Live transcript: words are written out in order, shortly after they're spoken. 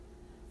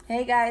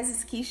Hey guys,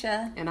 it's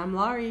Keisha. And I'm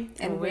Laurie.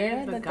 And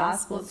we're the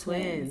Gospel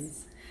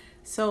Twins.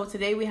 So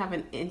today we have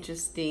an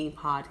interesting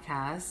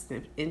podcast,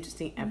 an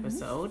interesting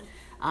episode.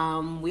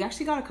 We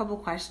actually got a couple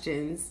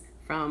questions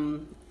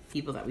from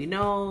people that we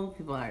know,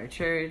 people at our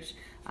church.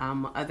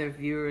 Other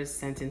viewers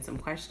sent in some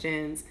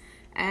questions.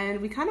 And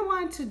we kind of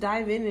wanted to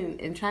dive in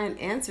and try and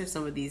answer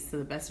some of these to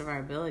the best of our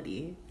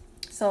ability.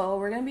 So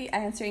we're going to be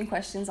answering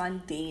questions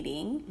on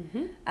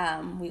dating.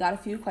 We got a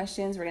few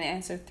questions. We're going to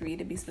answer 3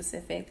 to be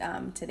specific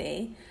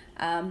today.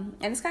 And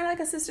it's kind of like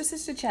a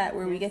sister-sister chat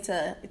where we get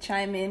to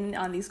chime in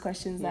on these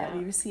questions that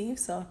we receive.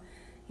 So,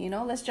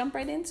 let's jump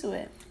right into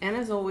it. And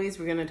as always,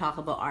 we're going to talk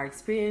about our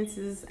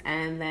experiences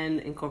and then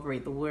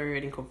incorporate the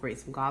word, incorporate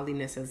some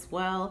godliness as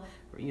well.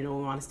 We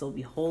want to still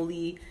be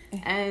holy.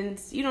 And,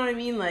 you know what I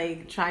mean?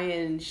 Like, try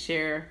and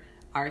share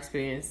our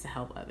experience to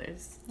help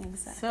others.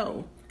 Exactly.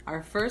 So,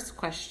 our first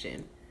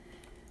question,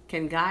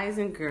 can guys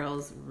and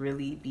girls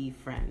really be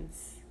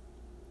friends?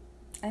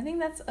 I think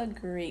that's a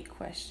great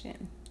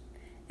question.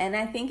 And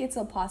I think it's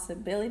a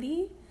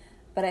possibility,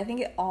 but I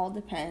think it all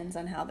depends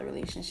on how the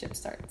relationship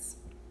starts.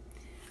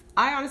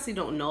 I honestly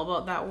don't know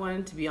about that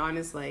one, to be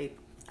honest. I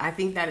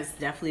think that is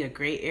definitely a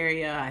gray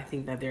area. I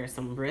think that there is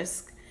some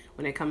risk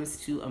when it comes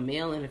to a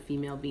male and a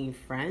female being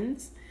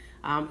friends.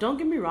 Don't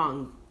get me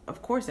wrong.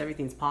 Of course,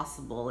 everything's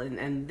possible,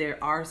 and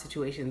there are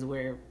situations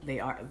where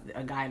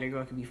a guy and a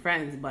girl can be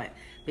friends. But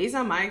based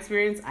on my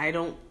experience, I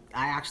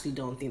actually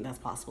don't think that's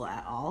possible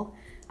at all.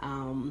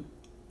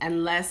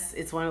 Unless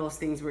it's one of those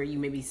things where you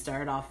maybe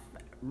start off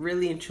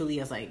really and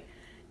truly as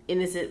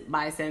innocent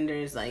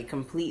bystanders,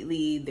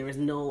 completely, there was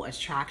no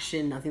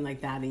attraction, nothing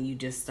like that, and you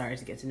just started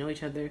to get to know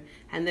each other,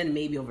 and then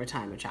maybe over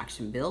time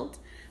attraction built.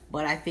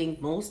 But I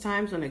think most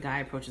times when a guy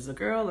approaches a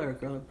girl or a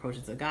girl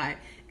approaches a guy,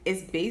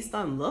 it's based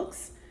on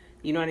looks.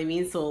 You know what I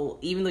mean? So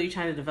even though you're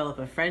trying to develop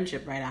a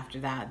friendship right after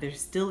that, there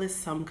still is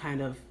some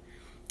kind of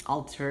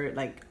alter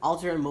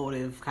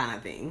motive kind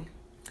of thing.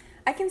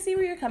 I can see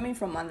where you're coming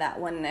from on that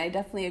one, and I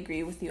definitely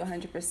agree with you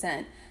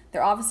 100%.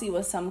 There obviously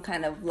was some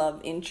kind of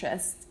love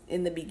interest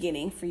in the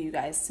beginning for you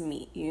guys to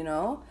meet,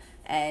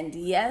 And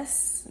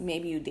yes,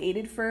 maybe you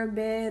dated for a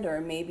bit, or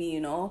maybe,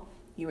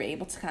 you were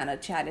able to kind of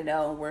chat it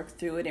out and work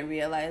through it and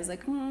realize, I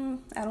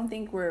don't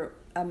think we're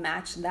a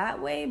match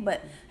that way,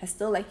 but I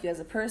still like you as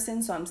a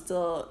person, so I'm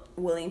still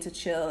willing to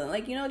chill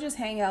and, just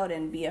hang out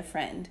and be a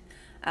friend.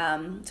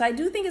 So I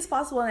do think it's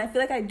possible, and I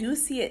feel like I do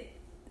see it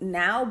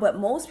now, but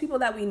most people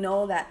that we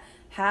know that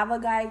have a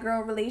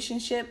guy-girl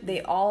relationship,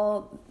 their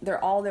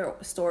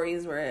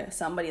stories were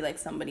somebody like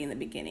somebody in the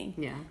beginning.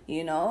 Yeah.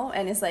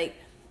 And it's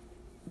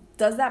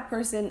does that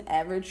person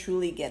ever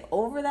truly get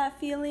over that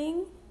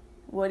feeling?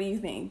 What do you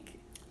think?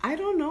 I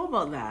don't know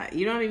about that.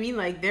 You know what I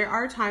mean? There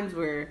are times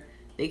where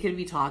they could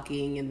be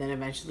talking and then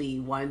eventually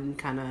one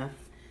kind of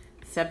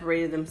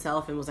separated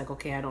themselves and was like,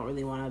 okay, I don't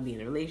really want to be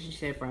in a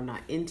relationship, or I'm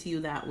not into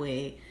you that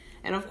way.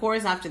 And of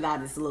course, after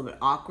that, it's a little bit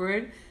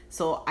awkward.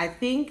 So I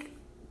think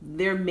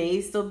there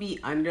may still be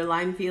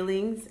underlying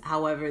feelings.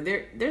 However,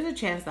 there's a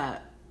chance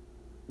that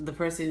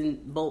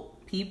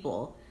both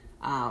people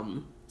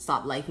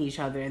stop liking each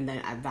other, and then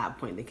at that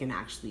point they can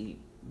actually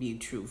be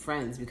true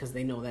friends because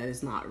they know that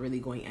it's not really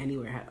going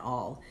anywhere at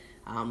all.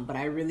 But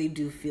I really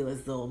do feel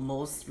as though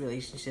most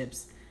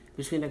relationships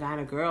between a guy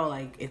and a girl,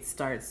 it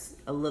starts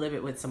a little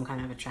bit with some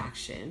kind of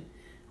attraction.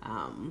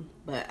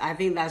 But I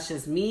think that's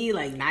just me,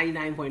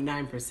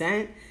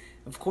 99.9%.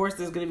 Of course,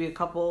 there's going to be a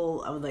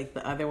couple of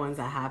the other ones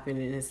that happen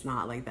and it's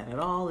not like that at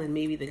all. And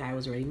maybe the guy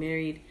was already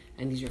married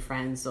and he's your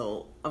friend.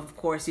 So, of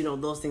course,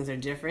 those things are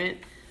different.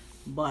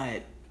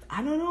 But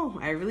I don't know.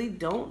 I really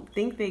don't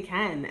think they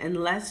can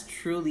unless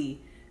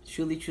truly,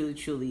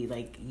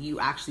 you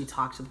actually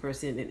talk to the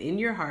person and in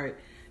your heart,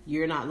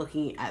 you're not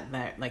looking at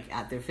that,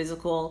 at their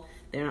physical.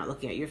 They're not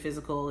looking at your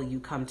physical. You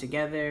come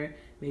together,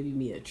 maybe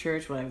meet at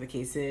church, whatever the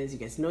case is. You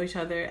get to know each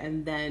other,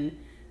 and then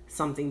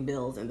something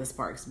builds and the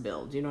sparks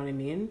build. You know what I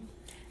mean?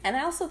 And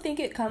I also think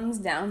it comes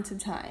down to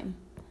time.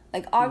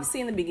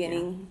 Obviously in the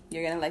beginning,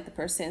 you're going to like the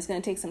person. It's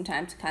going to take some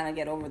time to kind of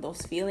get over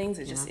those feelings.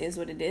 It just is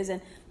what it is.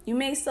 And you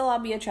may still all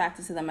be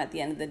attracted to them at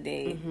the end of the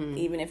day,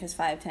 even if it's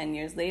 5-10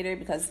 years later,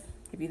 because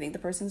if you think the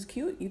person's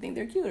cute, you think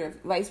they're cute, or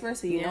vice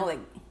versa,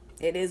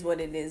 it is what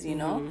it is,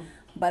 know?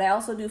 But I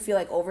also do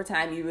feel over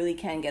time, you really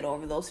can get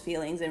over those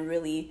feelings and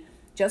really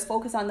just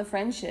focus on the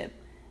friendship.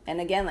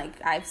 And again,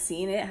 I've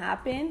seen it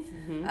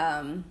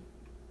happen.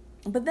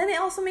 But then it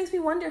also makes me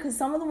wonder, because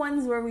some of the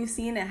ones where we've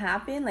seen it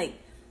happen,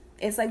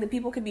 it's the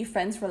people could be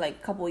friends for a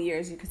couple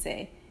years, you could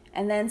say.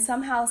 And then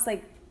somehow it's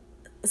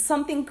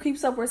something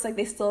creeps up where it's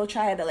they still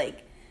try to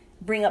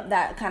bring up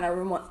that kind of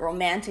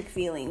romantic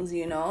feelings,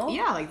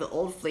 Yeah, the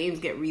old flames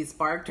get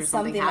re-sparked or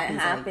something happens.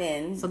 That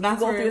happens. So that's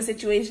you go through a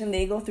situation,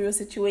 they go through a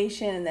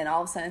situation, and then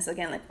all of a sudden it's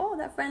again oh,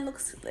 that friend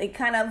looks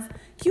kind of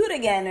cute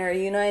again, or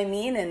you know what I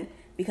mean? And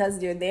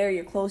because you're there,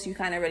 you're close, you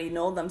kind of already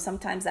know them.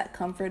 Sometimes that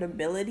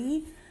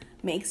comfortability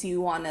makes you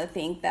want to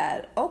think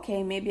that,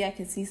 okay, maybe I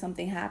could see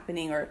something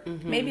happening, or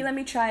maybe let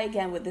me try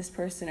again with this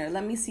person, or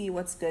let me see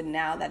what's good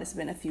now that it's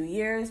been a few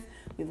years,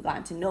 we've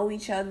gotten to know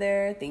each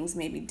other. Things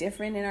may be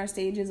different in our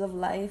stages of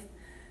life.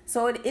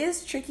 So it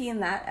is tricky in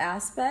that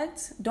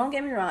aspect. Don't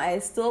get me wrong. I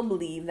still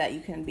believe that you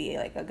can be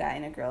like a guy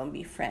and a girl and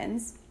be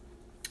friends.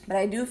 But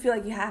I do feel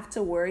like you have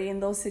to worry in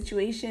those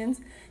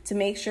situations to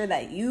make sure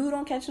that you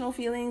don't catch no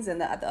feelings and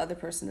that the other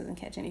person doesn't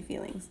catch any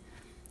feelings.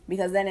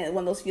 Because then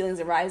when those feelings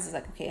arise, it's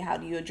like, okay, how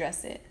do you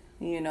address it?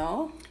 You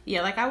know?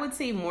 Yeah, like I would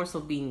say more so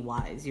being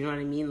wise. You know what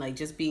I mean? Like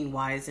just being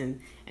wise and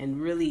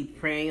really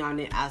praying on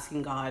it,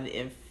 asking God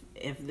if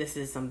this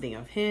is something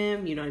of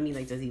him. You know what I mean?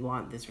 Like, does he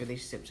want this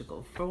relationship to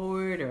go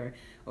forward,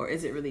 or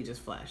is it really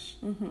just flesh?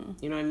 Mm-hmm.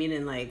 You know what I mean?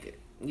 And like,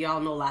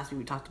 y'all know last week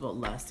we talked about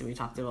lust, and we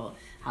talked about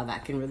how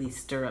that can really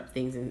stir up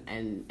things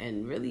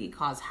and really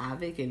cause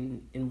havoc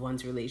in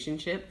one's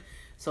relationship.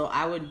 So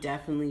I would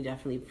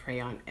definitely pray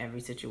on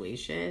every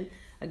situation.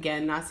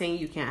 Again, not saying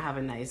you can't have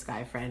a nice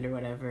guy friend or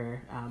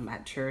whatever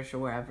at church or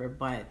wherever,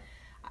 but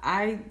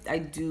I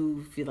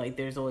do feel like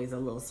there's always a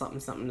little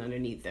something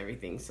underneath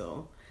everything.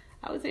 So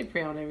I would say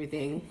pray on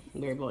everything,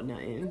 worry about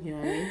nothing. You know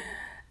what I mean?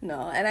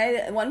 No,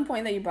 and one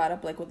point that you brought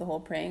up, like with the whole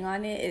praying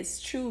on it,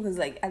 it's true, because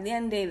like at the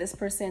end of the day, this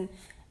person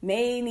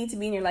may need to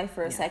be in your life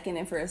for a second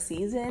and for a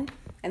season.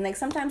 And like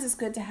sometimes it's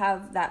good to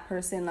have that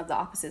person of the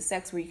opposite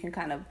sex where you can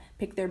kind of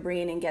pick their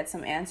brain and get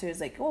some answers,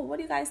 like, oh, what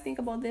do you guys think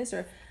about this?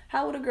 Or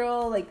how would a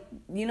girl, like,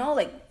 you know,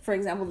 like for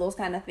example, those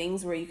kind of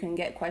things where you can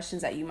get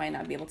questions that you might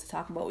not be able to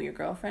talk about with your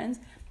girlfriends.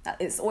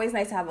 It's always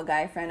nice to have a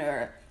guy friend,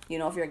 or you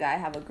know, if you're a guy,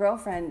 have a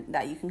girlfriend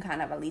that you can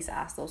kind of at least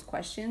ask those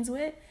questions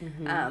with.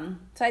 Mm-hmm.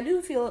 So I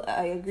do feel,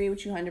 I agree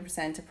with you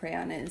 100% to pray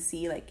on it and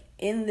see, like,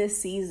 in this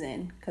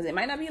season, because it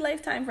might not be a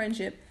lifetime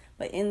friendship,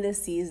 but in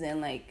this season,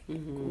 like,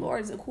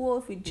 Lord, is it cool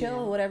if we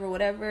chill,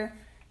 whatever,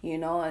 you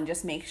know, and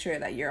just make sure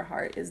that your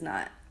heart is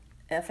not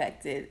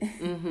affected,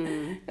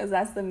 because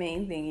that's the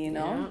main thing, you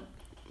know?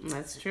 Yeah,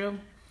 that's true.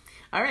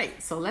 All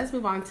right, so let's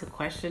move on to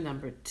question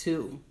number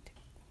 2.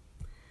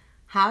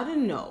 How to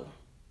know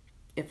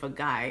if a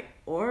guy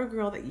or a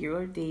girl that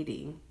you're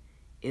dating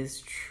is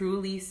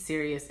truly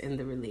serious in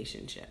the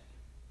relationship.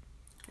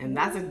 And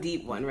that's a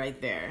deep one right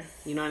there.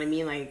 You know what I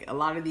mean? Like, a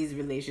lot of these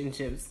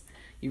relationships,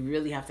 you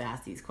really have to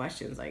ask these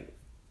questions. Like,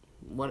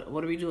 what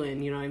are we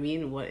doing? You know what I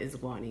mean? What is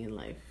wanting in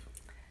life?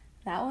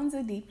 That one's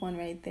a deep one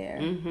right there.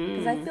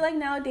 Because I feel like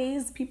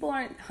nowadays people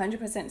aren't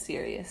 100%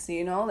 serious,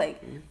 you know?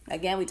 Like,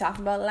 again, we talked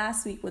about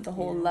last week with the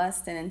whole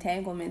lust and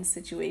entanglement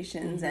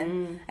situations.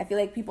 And I feel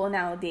like people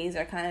nowadays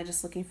are kind of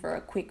just looking for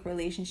a quick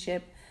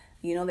relationship.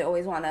 You know, they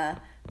always want to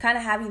kind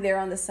of have you there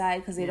on the side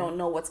because they don't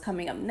know what's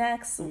coming up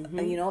next.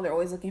 You know, they're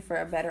always looking for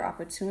a better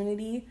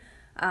opportunity.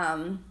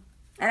 And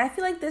I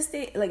feel like this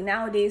day, like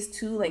nowadays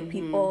too, like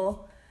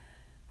people...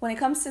 When it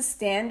comes to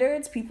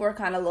standards, people are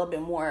kind of a little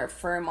bit more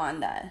firm on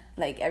that.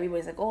 Like,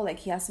 everybody's like, oh, like,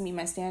 he has to meet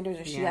my standards,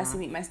 or she has to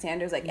meet my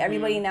standards. Like,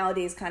 everybody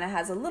nowadays kind of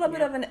has a little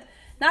bit of an,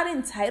 not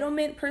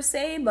entitlement per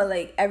se, but,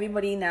 like,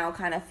 everybody now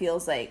kind of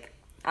feels like,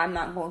 I'm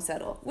not going to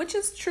settle. Which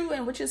is true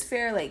and which is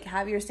fair. Like,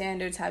 have your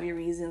standards, have your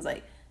reasons.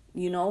 Like,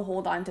 you know,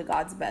 hold on to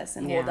God's best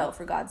and hold out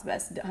for God's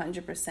best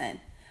 100%.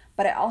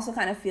 But I also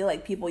kind of feel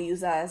like people use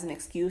that as an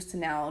excuse to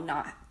now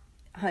not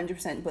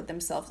 100% put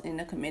themselves in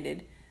a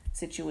committed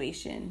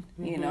situation,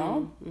 you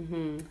know?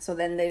 So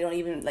then they don't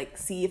even like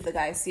see if the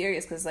guy's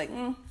serious, because like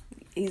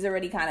he's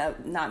already kind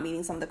of not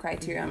meeting some of the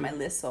criteria on my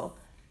list, so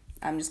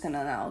I'm just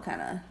gonna now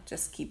kind of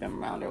just keep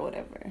him around or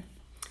whatever.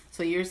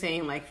 So you're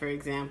saying, like, for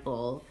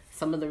example,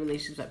 some of the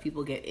relationships that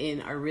people get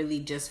in are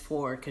really just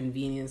for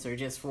convenience or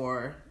just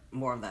for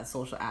more of that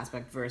social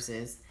aspect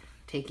versus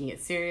taking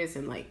it serious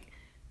and like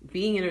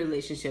being in a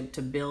relationship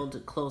to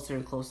build closer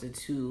and closer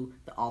to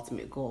the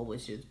ultimate goal,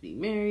 which is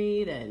being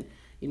married, and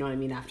you know what I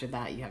mean? After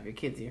that, you have your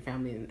kids and your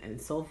family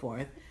and so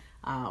forth.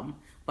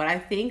 But I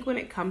think when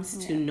it comes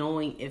to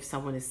knowing if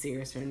someone is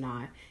serious or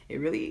not, it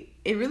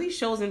really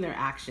shows in their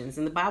actions.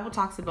 And the Bible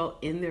talks about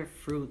in their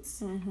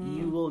fruits,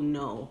 you will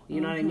know. You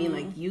know what I mean?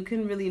 Like, you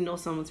can really know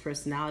someone's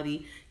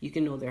personality. You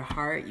can know their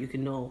heart. You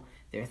can know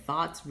their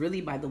thoughts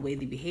really by the way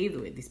they behave,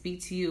 the way they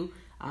speak to you.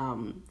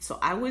 So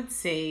I would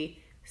say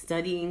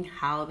studying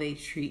how they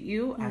treat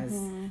you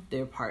as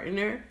their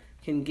partner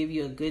can give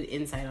you a good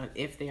insight on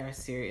if they are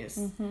serious.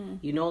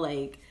 You know,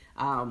 like,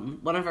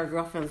 one of our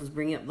girlfriends was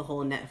bringing up the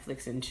whole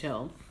Netflix and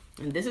chill.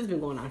 And this has been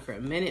going on for a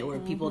minute, where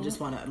people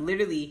just want to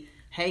literally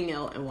hang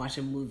out and watch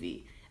a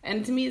movie.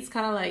 And to me, it's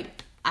kind of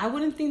like, I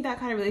wouldn't think that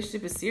kind of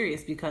relationship is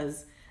serious,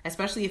 because,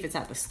 especially if it's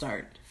at the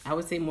start. I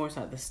would say more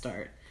so at the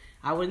start.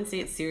 I wouldn't say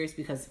it's serious,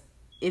 because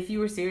if you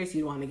were serious,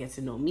 you'd want to get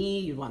to know me,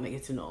 you'd want to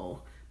get to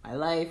know my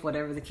life,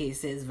 whatever the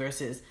case is,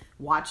 versus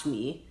watch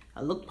me,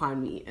 look upon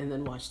me, and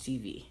then watch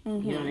TV. You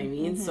know what I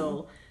mean?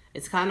 So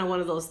it's kind of one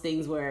of those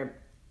things where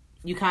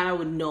you kind of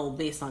would know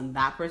based on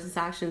that person's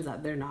actions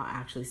that they're not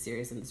actually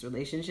serious in this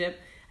relationship,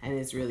 and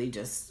it's really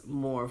just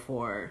more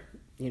for,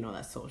 you know,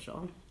 that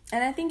social.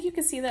 And I think you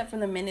can see that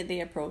from the minute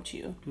they approach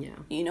you. Yeah.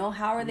 You know,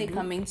 how are they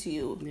coming to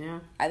you? Yeah.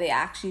 Are they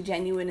actually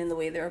genuine in the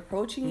way they're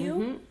approaching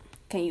you?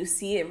 Can you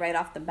see it right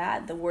off the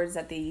bat, the words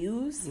that they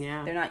use?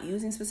 Yeah. They're not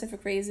using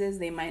specific phrases.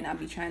 They might not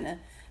be trying to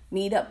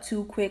meet up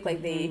too quick.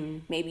 Like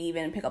they maybe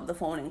even pick up the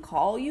phone and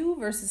call you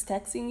versus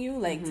texting you,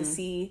 like to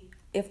see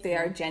if they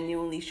are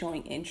genuinely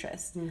showing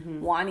interest,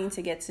 wanting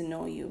to get to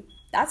know you.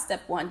 That's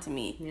step one to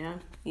me. Yeah.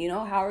 You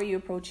know, how are you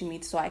approaching me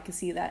so I can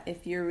see that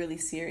if you're really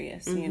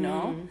serious, you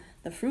know?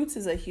 The fruits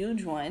is a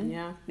huge one.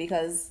 Yeah.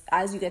 Because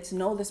as you get to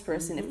know this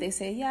person, if they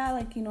say, yeah,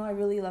 like, you know, I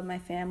really love my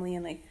family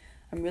and like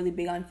I'm really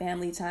big on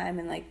family time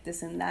and like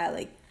this and that,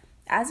 like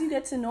as you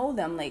get to know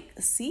them, like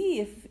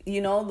see if,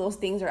 you know, those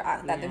things are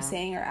that they're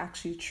saying are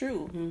actually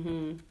true.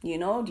 You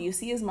know, do you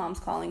see his mom's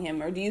calling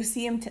him, or do you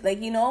see him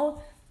like, you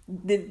know,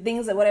 the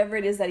things that whatever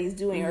it is that he's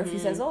doing, or if he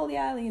says, oh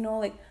yeah, you know,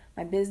 like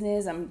my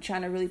business, I'm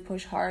trying to really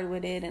push hard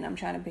with it and I'm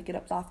trying to pick it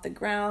up off the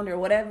ground or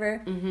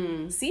whatever.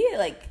 See it,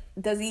 like,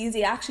 is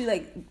he actually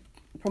like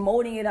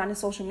promoting it on his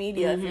social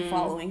media if you're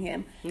following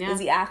him? Is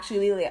he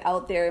actually like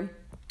out there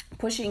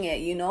pushing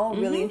it, you know,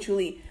 really and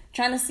truly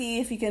trying to see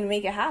if he can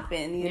make it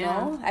happen, you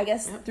know? I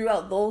guess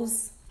throughout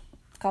those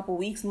couple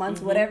weeks,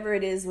 months, whatever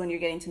it is when you're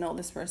getting to know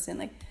this person,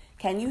 like,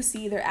 can you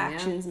see their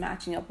actions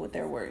matching up with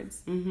their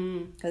words?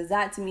 Because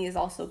that to me is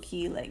also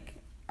key. Like,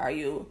 are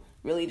you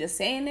really just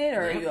saying it,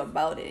 or are you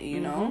about it, you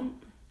know?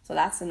 So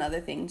that's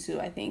another thing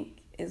too, I think,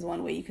 is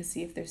one way you can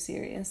see if they're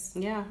serious.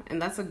 Yeah, and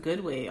that's a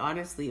good way,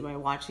 honestly, by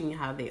watching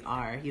how they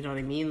are. You know what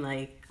I mean?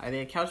 Like, are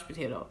they a couch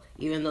potato?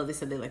 Even though they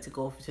said they like to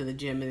go to the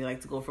gym and they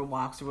like to go for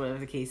walks or whatever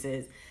the case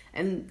is.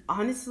 And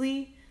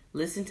honestly,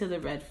 listen to the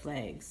red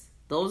flags.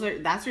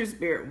 That's your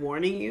spirit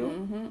warning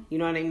you. You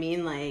know what I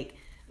mean? Like,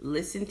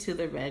 listen to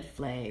the red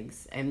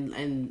flags,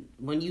 and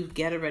when you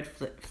get a red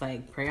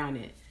flag, pray on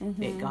it.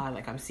 Thank God,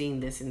 like, I'm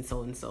seeing this and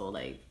so,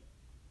 like,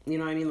 you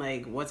know what I mean?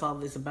 Like, what's all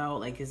this about?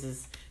 Like, is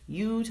this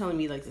you telling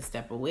me like to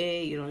step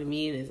away? You know what I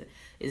mean?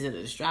 Is it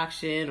a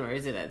distraction, or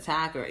is it an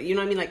attack, or you know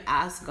what I mean? Like,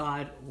 ask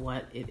God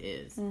what it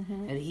is,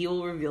 and He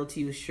will reveal to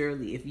you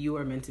surely if you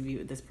are meant to be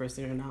with this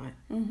person or not.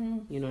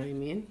 You know what I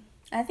mean?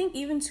 I think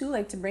even too,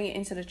 like, to bring it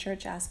into the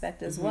church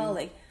aspect as well,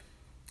 like,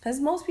 because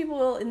most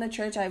people in the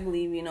church, I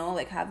believe, you know,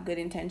 like, have good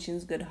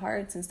intentions, good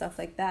hearts and stuff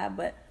like that.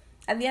 But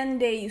at the end of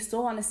the day, you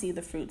still want to see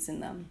the fruits in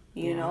them,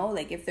 you know?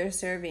 Like, if they're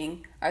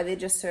serving, are they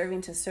just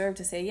serving to serve,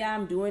 to say, yeah,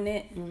 I'm doing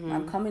it.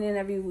 I'm coming in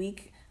every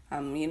week,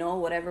 you know,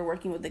 whatever,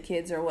 working with the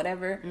kids or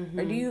whatever.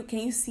 Or can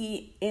you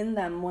see in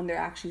them when they're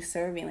actually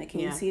serving? Like, can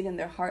you see it in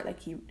their heart?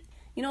 Like, you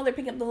know, they're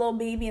picking up the little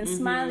baby and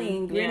smiling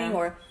and grinning.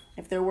 Or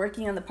if they're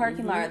working on the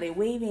parking lot, are they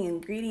waving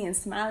and greeting and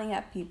smiling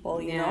at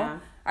people, you know?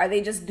 Are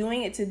they just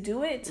doing it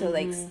to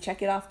like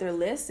check it off their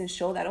list and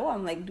show that, oh,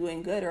 I'm like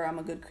doing good, or I'm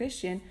a good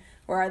Christian?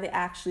 Or are they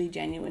actually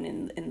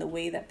genuine in the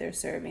way that they're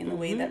serving, the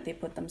way that they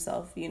put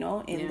themselves, you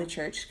know, in the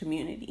church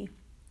community?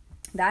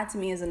 That to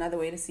me is another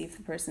way to see if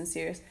the person's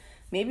serious.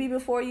 Maybe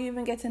before you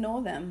even get to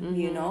know them,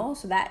 you know,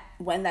 so that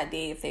when that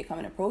day, if they come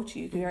and approach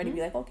you, you can already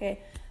be like,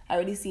 okay, I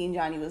already seen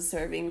Johnny was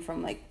serving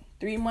from like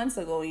 3 months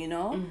ago, you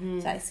know?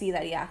 So I see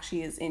that he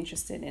actually is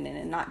interested in it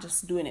and not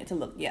just doing it to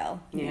look yell,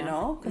 you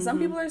know? Because some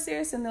people are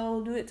serious and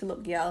they'll do it to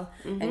look yell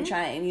and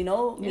try and, you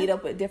know, meet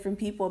up with different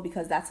people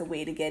because that's a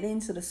way to get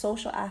into the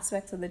social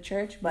aspects of the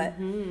church. But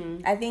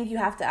I think you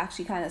have to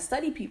actually kind of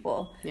study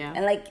people.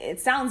 And, like, it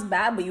sounds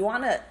bad, but you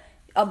want to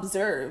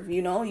observe,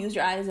 you know? Use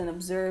your eyes and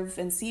observe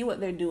and see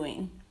what they're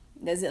doing.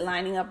 Is it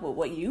lining up with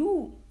what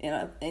you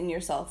in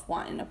yourself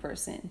want in a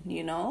person,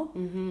 you know?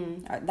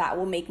 That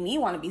will make me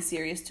want to be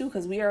serious too,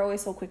 because we are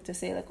always so quick to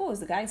say, like, oh, is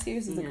the guy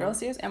serious? Is the girl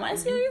serious? Am I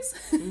serious?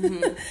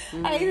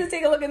 I need to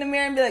take a look in the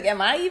mirror and be like, am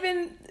I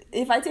even,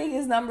 if I take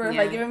his number, if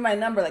I give him my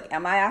number, like,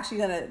 am I actually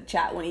going to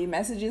chat when he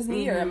messages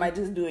me, or am I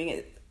just doing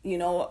it, you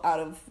know, out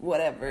of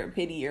whatever,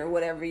 pity or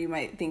whatever you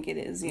might think it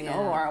is, you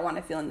know? Or I want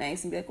to feel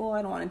nice and be like, oh,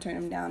 I don't want to turn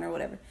him down or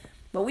whatever.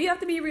 But we have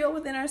to be real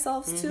within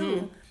ourselves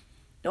too.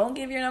 Don't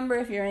give your number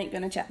if you ain't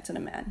going to chat to the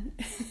man.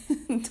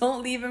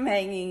 Don't leave him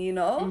hanging, you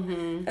know?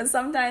 Because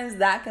sometimes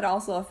that could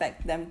also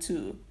affect them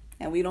too.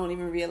 And we don't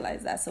even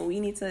realize that. So we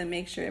need to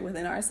make sure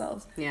within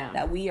ourselves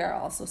that we are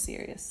also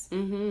serious.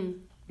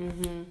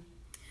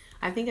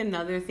 I think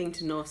another thing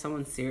to know if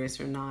someone's serious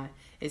or not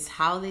is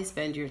how they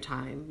spend your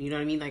time. You know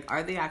what I mean? Like,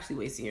 are they actually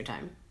wasting your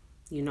time?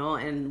 You know?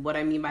 And what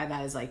I mean by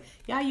that is, like,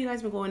 yeah, you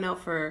guys been going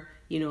out for,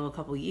 you know, a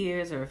couple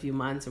years or a few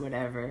months or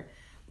whatever.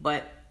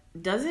 But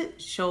does it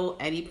show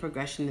any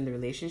progression in the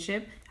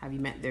relationship? Have you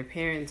met their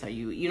parents? Are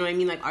you know what I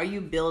mean? Like, are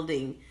you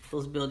building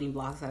those building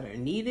blocks that are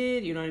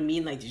needed? You know what I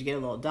mean? Like, did you get a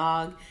little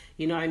dog?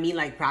 You know what I mean?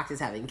 Like, practice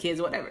having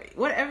kids,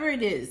 whatever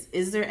it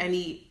is there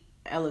any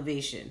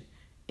elevation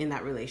in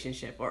that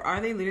relationship? Or are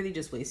they literally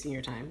just wasting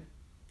your time?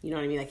 You know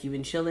what I mean? Like, you've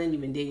been chilling,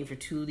 you've been dating for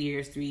 2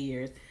 years, 3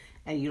 years,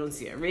 and you don't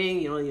see a ring,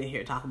 you don't even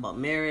hear talk about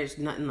marriage,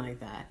 nothing like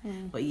that.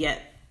 But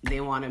yet, they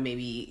want to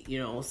maybe, you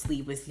know,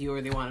 sleep with you,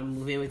 or they want to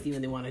move in with you,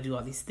 and they want to do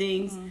all these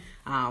things,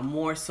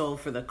 more so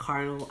for the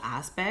carnal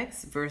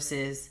aspects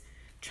versus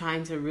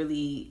trying to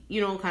really, you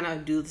know, kind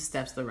of do the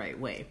steps the right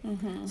way.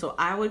 So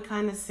I would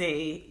kind of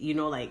say, you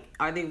know, like,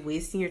 are they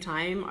wasting your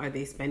time? Are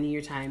they spending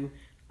your time?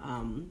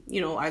 You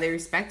know, are they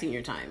respecting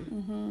your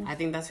time? I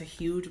think that's a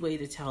huge way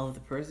to tell the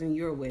person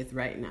you're with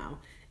right now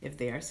if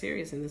they are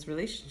serious in this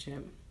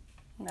relationship.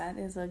 That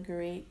is a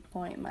great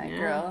point, my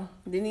girl.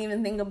 Didn't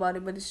even think about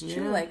it, but it's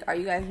true. Like, are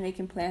you guys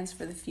making plans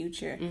for the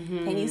future?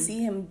 Can you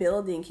see him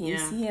building? Can you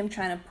see him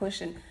trying to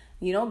push and,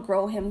 you know,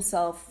 grow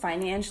himself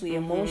financially,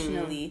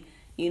 emotionally,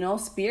 you know,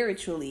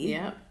 spiritually?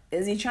 Yeah.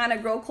 Is he trying to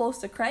grow close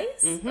to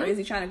Christ, or is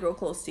he trying to grow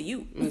close to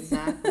you?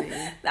 Exactly.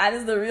 That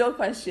is the real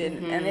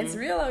question. And it's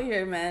real out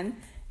here, man.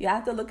 You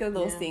have to look at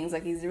those things.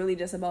 Like, is he really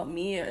just about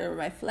me or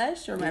my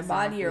flesh or my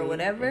body or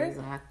whatever?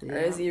 Exactly. Or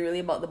is he really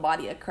about the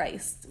body of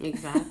Christ?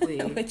 Exactly.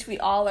 Which we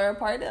all are a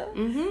part of.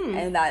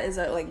 And that is,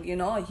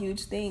 a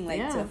huge thing,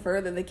 to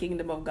further the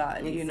kingdom of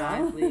God, you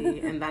know?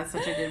 Exactly. And that's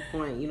such a good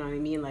point. You know what I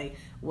mean? Like,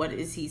 what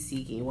is he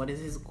seeking? What is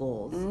his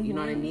goals? You know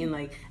what I mean?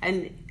 Like,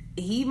 and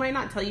he might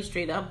not tell you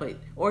straight up,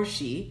 or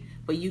she,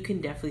 but you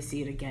can definitely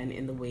see it again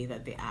in the way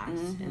that they act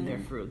and their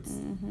fruits.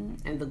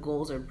 And the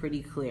goals are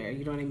pretty clear.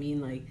 You know what I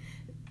mean? Like,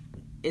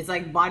 it's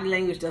like body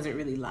language doesn't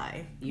really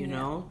lie, you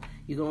know?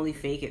 You can only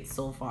fake it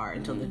so far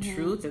until the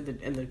truth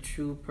and the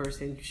true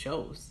person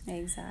shows.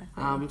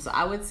 Exactly. So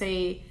I would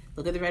say,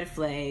 look at the red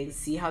flags,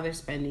 see how they're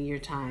spending your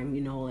time,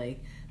 you know,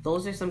 like,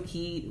 those are some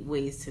key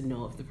ways to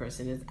know if the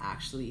person is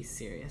actually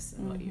serious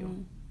about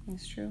you.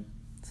 It's true.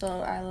 So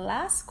our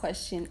last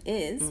question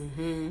is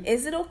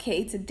it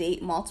okay to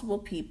date multiple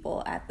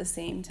people at the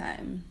same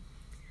time?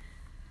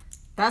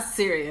 That's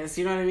serious,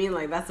 you know what I mean?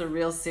 Like, that's a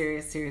real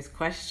serious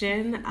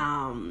question.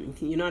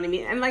 You know what I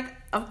mean? And, like,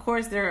 of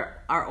course,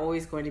 there are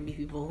always going to be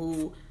people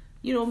who,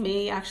 you know,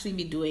 may actually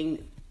be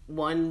doing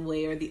one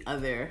way or the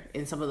other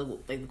in some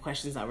of the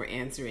questions that we're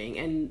answering.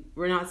 And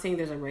we're not saying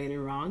there's a right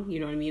and wrong, you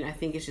know what I mean? I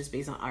think it's just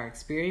based on our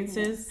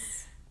experiences.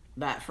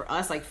 That for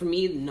us, like, for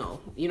me,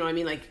 no. You know what I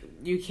mean? Like,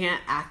 you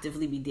can't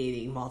actively be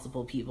dating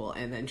multiple people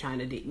and then trying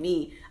to date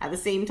me at the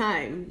same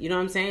time. You know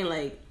what I'm saying?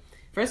 Like,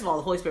 first of all,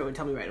 the Holy Spirit would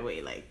tell me right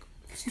away, like,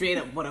 straight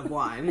up what I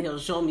want. He'll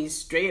show me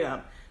straight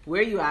up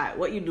where you at,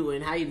 what you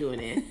doing, how you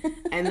doing it.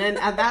 And then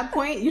at that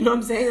point, you know what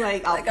I'm saying?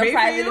 Like, I'll pray a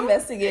private for you.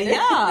 Investigator.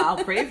 Yeah,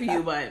 I'll pray for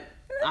you, but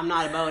I'm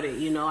not about it.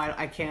 You know,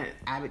 I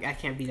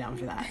can't be down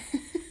for that.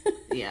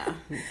 Yeah.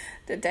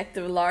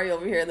 Detective Laurie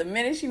over here. The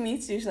minute she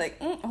meets you, she's like,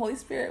 Holy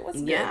Spirit, what's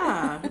good?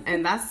 Yeah,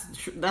 and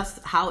that's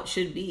how it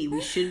should be.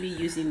 We should be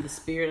using the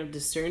spirit of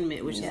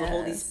discernment, which is the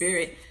Holy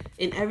Spirit,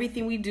 in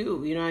everything we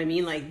do. You know what I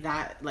mean? Like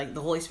that, like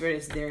the Holy Spirit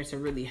is there to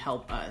really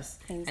help us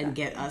and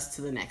get us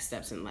to the next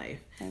steps in life.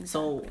 Exactly.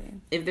 So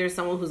if there's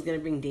someone who's going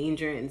to bring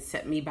danger and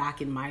set me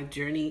back in my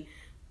journey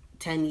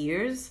 10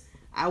 years,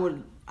 I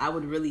would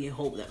really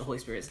hope that the Holy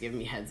Spirit is giving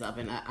me heads up,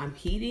 and I'm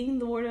heeding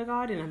the Word of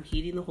God, and I'm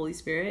heeding the Holy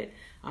Spirit,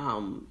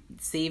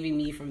 saving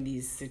me from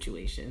these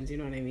situations. You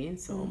know what I mean?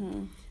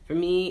 So for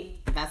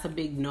me, that's a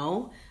big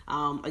no.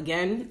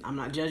 Again, I'm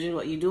not judging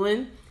what you're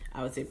doing.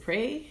 I would say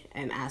pray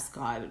and ask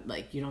God,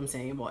 like, you know what I'm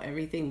saying, about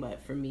everything.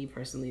 But for me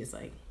personally, it's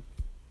like,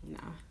 nah.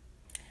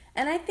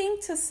 And I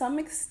think to some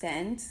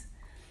extent,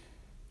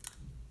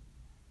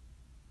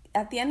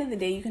 at the end of the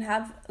day, you can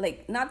have,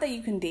 like, not that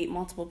you can date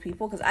multiple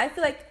people, because I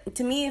feel like,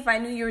 to me, if I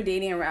knew you were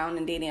dating around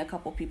and dating a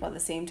couple people at the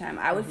same time,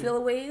 I would feel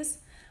a ways.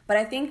 But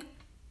I think,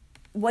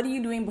 what are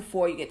you doing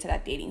before you get to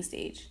that dating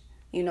stage?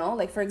 You know,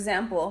 like, for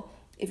example,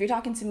 if you're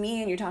talking to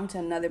me and you're talking to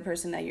another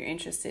person that you're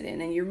interested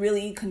in, and you're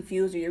really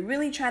confused, or you're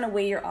really trying to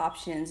weigh your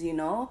options, you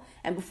know,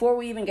 and before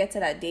we even get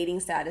to that dating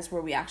status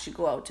where we actually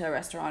go out to a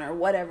restaurant or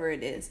whatever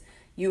it is,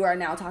 you are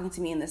now talking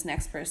to me and this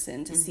next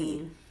person to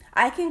see.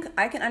 I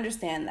can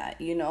understand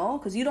that, you know,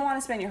 because you don't want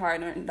to spend your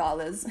hard-earned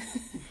dollars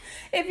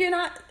if you're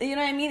not, you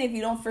know what I mean, if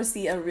you don't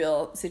foresee a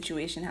real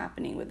situation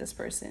happening with this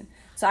person.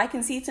 So I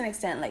can see to an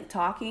extent, like,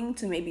 talking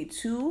to maybe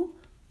 2,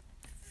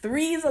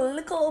 3 is a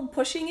little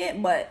pushing it,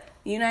 but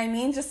you know what I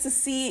mean, just to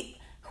see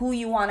who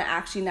you want to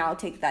actually now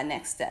take that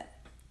next step.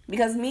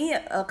 Because me,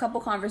 a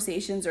couple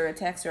conversations or a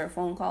text or a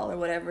phone call or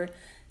whatever,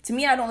 to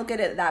me, I don't look at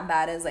it that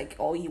bad as like,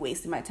 oh, you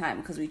wasted my time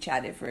because we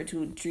chatted for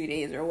 2-3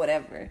 days or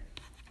whatever.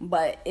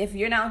 But if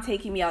you're now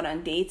taking me out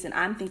on dates and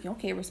I'm thinking,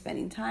 okay, we're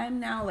spending time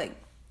now, like,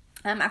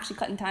 I'm actually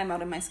cutting time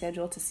out of my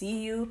schedule to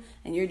see you,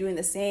 and you're doing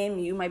the same,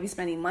 you might be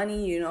spending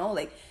money, you know,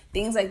 like,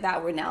 things like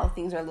that, where now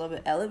things are a little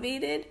bit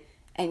elevated,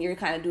 and you're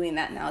kind of doing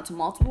that now to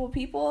multiple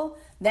people,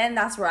 then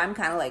that's where I'm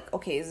kind of like,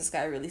 okay, is this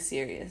guy really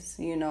serious,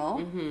 you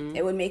know?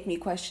 It would make me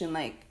question,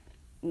 like,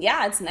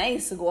 yeah, it's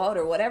nice to go out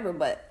or whatever,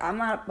 but I'm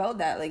not about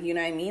that, like, you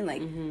know what I mean?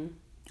 Like,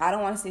 I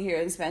don't want to sit here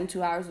and spend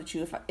 2 hours with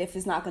you if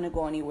it's not going to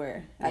go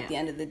anywhere at the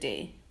end of the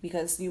day,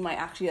 because you might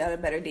actually have a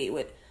better date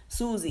with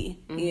Susie,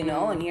 you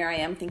know, and here I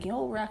am thinking,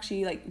 oh, we're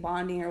actually, like,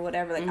 bonding or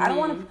whatever. Like, I don't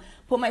want to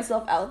put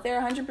myself out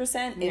there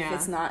 100% if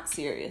it's not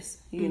serious,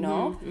 you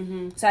know?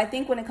 So I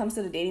think when it comes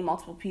to the dating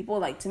multiple people,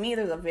 like, to me,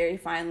 there's a very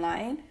fine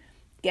line.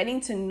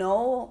 Getting to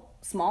know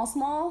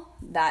small,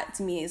 that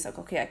to me is like,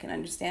 okay, I can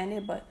understand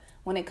it. But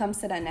when it comes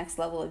to that next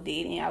level of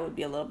dating, I would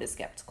be a little bit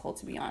skeptical,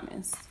 to be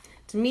honest.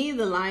 To me,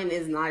 the line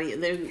is not.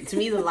 To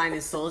me, the line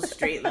is so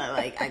straight that,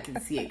 like, I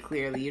can see it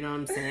clearly. You know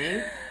what I'm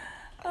saying?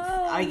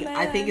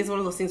 I think it's one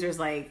of those things where it's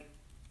like,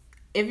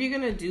 if you're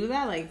gonna do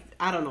that, like,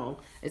 I don't know.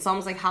 It's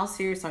almost like, how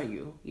serious are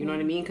you? You know what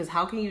I mean? Because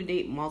how can you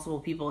date multiple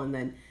people and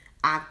then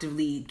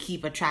actively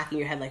keep a track in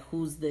your head, like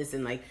who's this,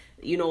 and like,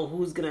 you know,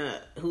 who's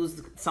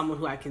someone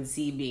who I can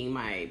see being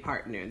my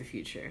partner in the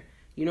future.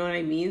 You know what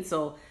I mean?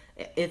 So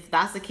if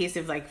that's the case,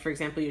 if like, for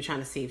example, you're trying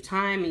to save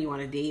time and you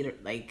want to date or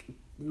like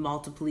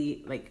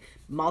multiply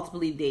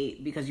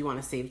date because you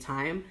want to save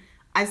time,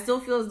 I still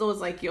feel as though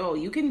it's like, yo,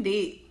 you can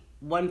date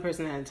one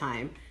person at a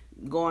time,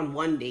 go on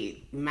one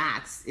date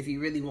max if you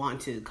really want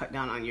to cut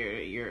down on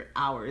your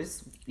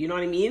hours. You know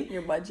what I mean?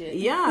 Your budget.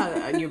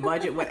 Yeah, and your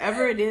budget,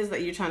 whatever it is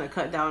that you're trying to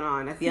cut down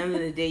on. At the end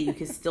of the day, you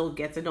can still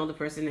get to know the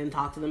person and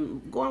talk to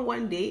them. Go on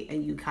one date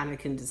and you kind of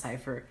can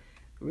decipher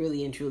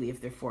really and truly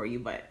if they're for you.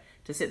 But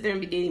to sit there and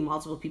be dating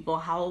multiple people,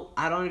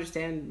 I don't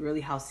understand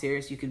really how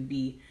serious you could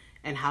be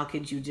and how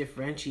could you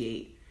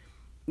differentiate.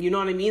 You know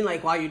what I mean?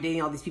 Like, while you're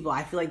dating all these people,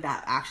 I feel like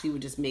that actually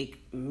would just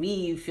make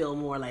me feel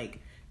more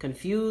like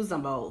confused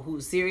about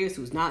who's serious,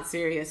 who's not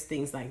serious,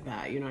 things like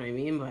that. You know what I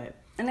mean?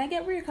 And I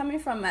get where you're coming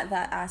from at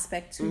that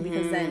aspect too,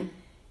 because then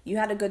you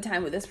had a good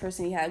time with this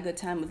person, you had a good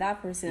time with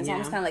that person. It's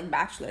almost kind of like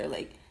Bachelor,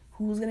 like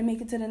who's gonna make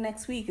it to the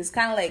next week? It's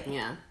kind of like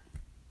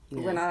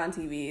we're not on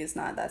TV, it's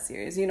not that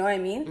serious. You know what I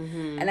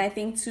mean? And I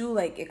think too,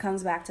 like it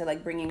comes back to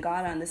like bringing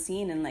God on the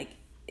scene, and like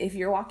if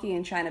you're walking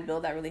and trying to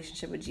build that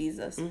relationship with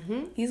Jesus,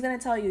 he's gonna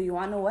tell you, you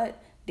want to know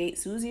what? Date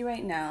Susie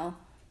right now.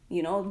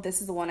 You know,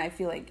 this is the one I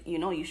feel like, you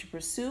know, you should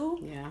pursue.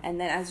 Yeah. And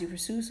then as you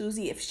pursue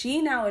Susie, if she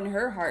now in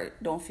her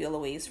heart don't feel a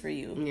ways for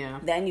you,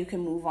 then you can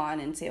move on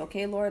and say,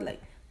 okay, Lord,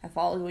 like, I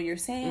followed what you're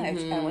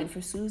saying. I went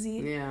for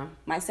Susie. Yeah.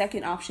 My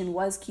second option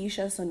was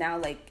Keisha. So now,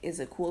 like, is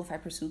it cool if I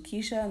pursue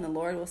Keisha? And the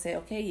Lord will say,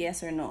 okay,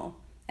 yes or no.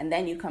 And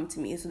then you come to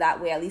me. So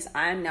that way, at least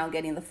I'm now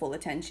getting the full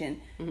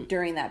attention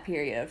during that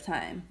period of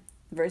time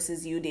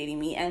versus you dating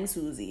me and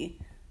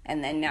Susie.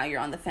 And then now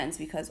you're on the fence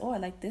because, oh, I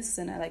like this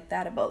and I like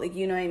that about, like,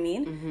 you know what I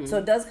mean? So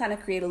it does kind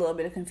of create a little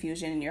bit of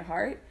confusion in your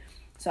heart.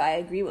 So I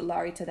agree with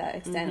Laurie to that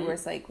extent where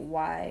it's like,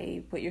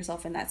 why put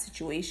yourself in that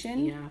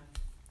situation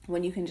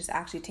when you can just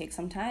actually take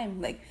some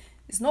time? Like,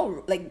 it's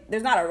no, like,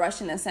 there's not a rush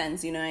in a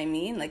sense, you know what I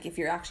mean? Like, if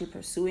you're actually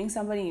pursuing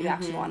somebody, you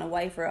actually want a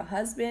wife or a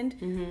husband,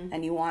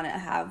 and you want to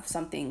have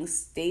something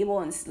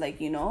stable and,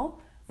 like, you know,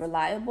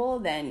 reliable,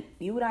 then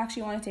you would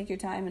actually want to take your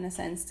time in a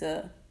sense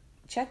to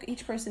check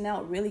each person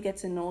out, really get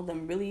to know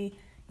them, really,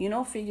 you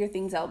know, figure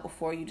things out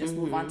before you just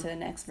move on to the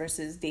next,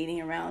 versus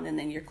dating around and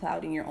then you're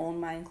clouding your own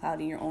mind,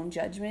 clouding your own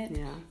judgment.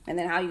 Yeah. And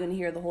then how are you going to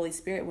hear the Holy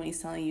Spirit when he's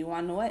telling you,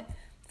 want to know what?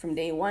 From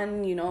day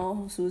one, you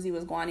know, Susie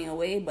was going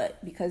away,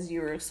 but because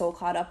you were so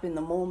caught up in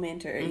the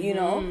moment, or, you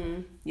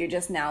know, you're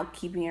just now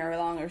keeping her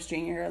along or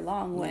stringing her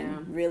along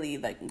when really,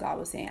 like, God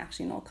was saying,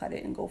 actually, no, cut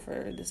it and go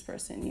for this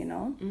person, you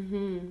know?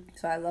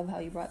 So I love how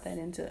you brought that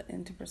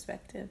into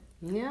perspective.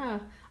 Yeah.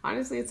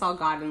 Honestly, it's all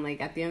God. And, like,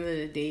 at the end of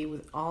the day,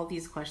 with all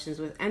these questions,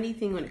 with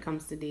anything when it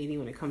comes to dating,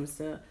 when it comes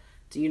to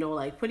you know,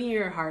 like, putting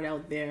your heart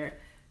out there,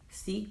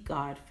 seek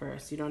God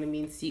first. You know what I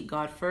mean? Seek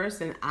God first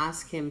and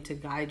ask him to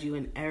guide you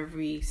in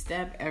every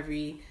step,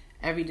 every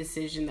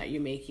decision that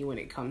you're making when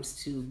it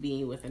comes to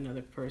being with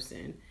another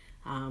person.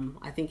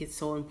 I think it's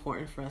so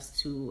important for us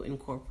to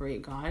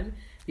incorporate God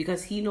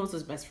because he knows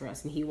what's best for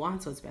us and he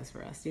wants what's best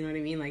for us. You know what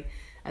I mean? Like,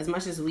 as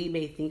much as we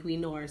may think we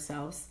know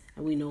ourselves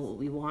and we know what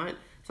we want,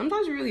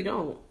 sometimes we really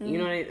don't. You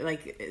know what I,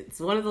 like,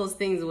 it's one of those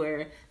things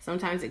where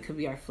sometimes it could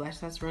be our flesh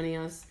that's running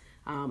us.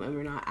 And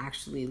we're not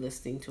actually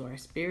listening to our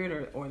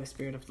spirit or the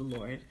spirit of the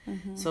Lord.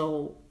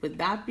 So with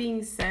that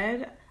being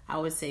said, I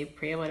would say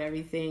pray about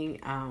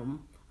everything.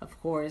 Of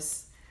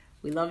course,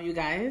 we love you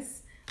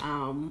guys.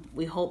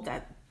 We hope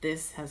that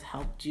this has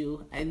helped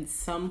you at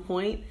some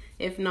point.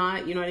 If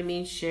not, you know what I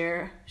mean?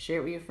 Share it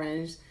with your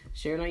friends.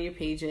 Share it on your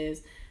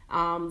pages.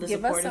 The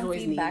Give us some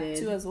feedback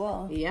too as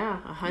well. Yeah,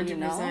 100%. You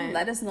know,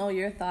 let us know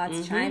your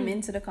thoughts. Chime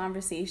into the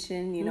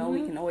conversation. You know,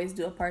 we can always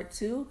do a part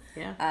 2.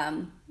 Yeah.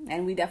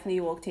 And we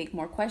definitely will take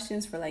more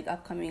questions for like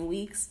upcoming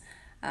weeks.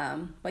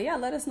 But yeah,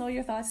 let us know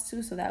your thoughts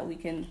too, so that we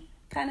can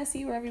kind of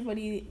see where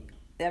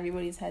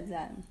everybody's head's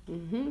at.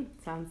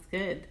 Sounds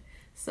good.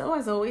 So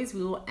as always,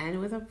 we will end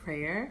with a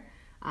prayer,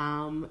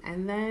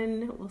 and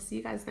then we'll see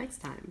you guys next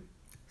time.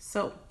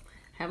 So,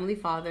 Heavenly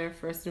Father,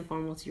 first and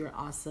foremost, you are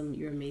awesome,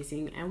 you're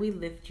amazing, and we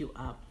lift you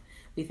up.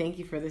 We thank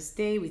you for this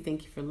day. We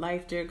thank you for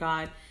life, dear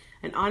God.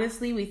 And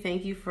honestly, we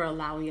thank you for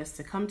allowing us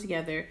to come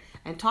together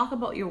and talk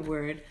about your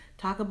word,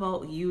 talk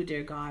about you,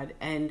 dear God,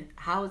 and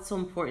how it's so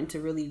important to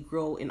really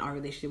grow in our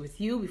relationship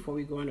with you before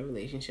we go in a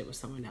relationship with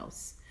someone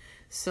else.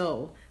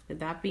 So, with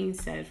that being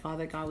said,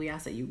 Father God, we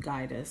ask that you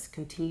guide us,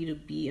 continue to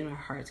be in our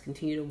hearts,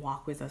 continue to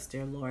walk with us,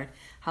 dear Lord.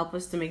 Help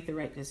us to make the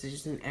right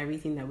decisions in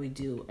everything that we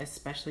do,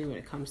 especially when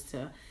it comes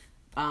to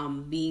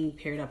being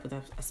paired up with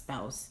a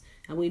spouse.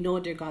 And we know,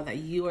 dear God, that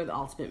you are the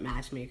ultimate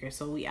matchmaker.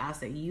 So we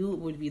ask that you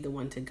would be the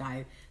one to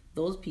guide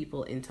those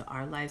people into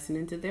our lives and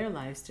into their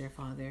lives, dear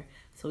Father.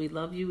 So we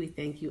love you, we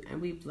thank you,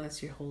 and we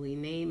bless your holy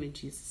name. In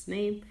Jesus'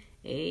 name,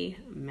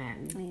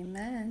 amen.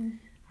 Amen.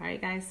 All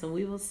right, guys, so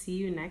we will see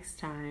you next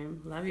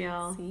time. Love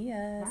y'all. See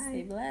ya. Bye.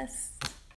 Stay blessed.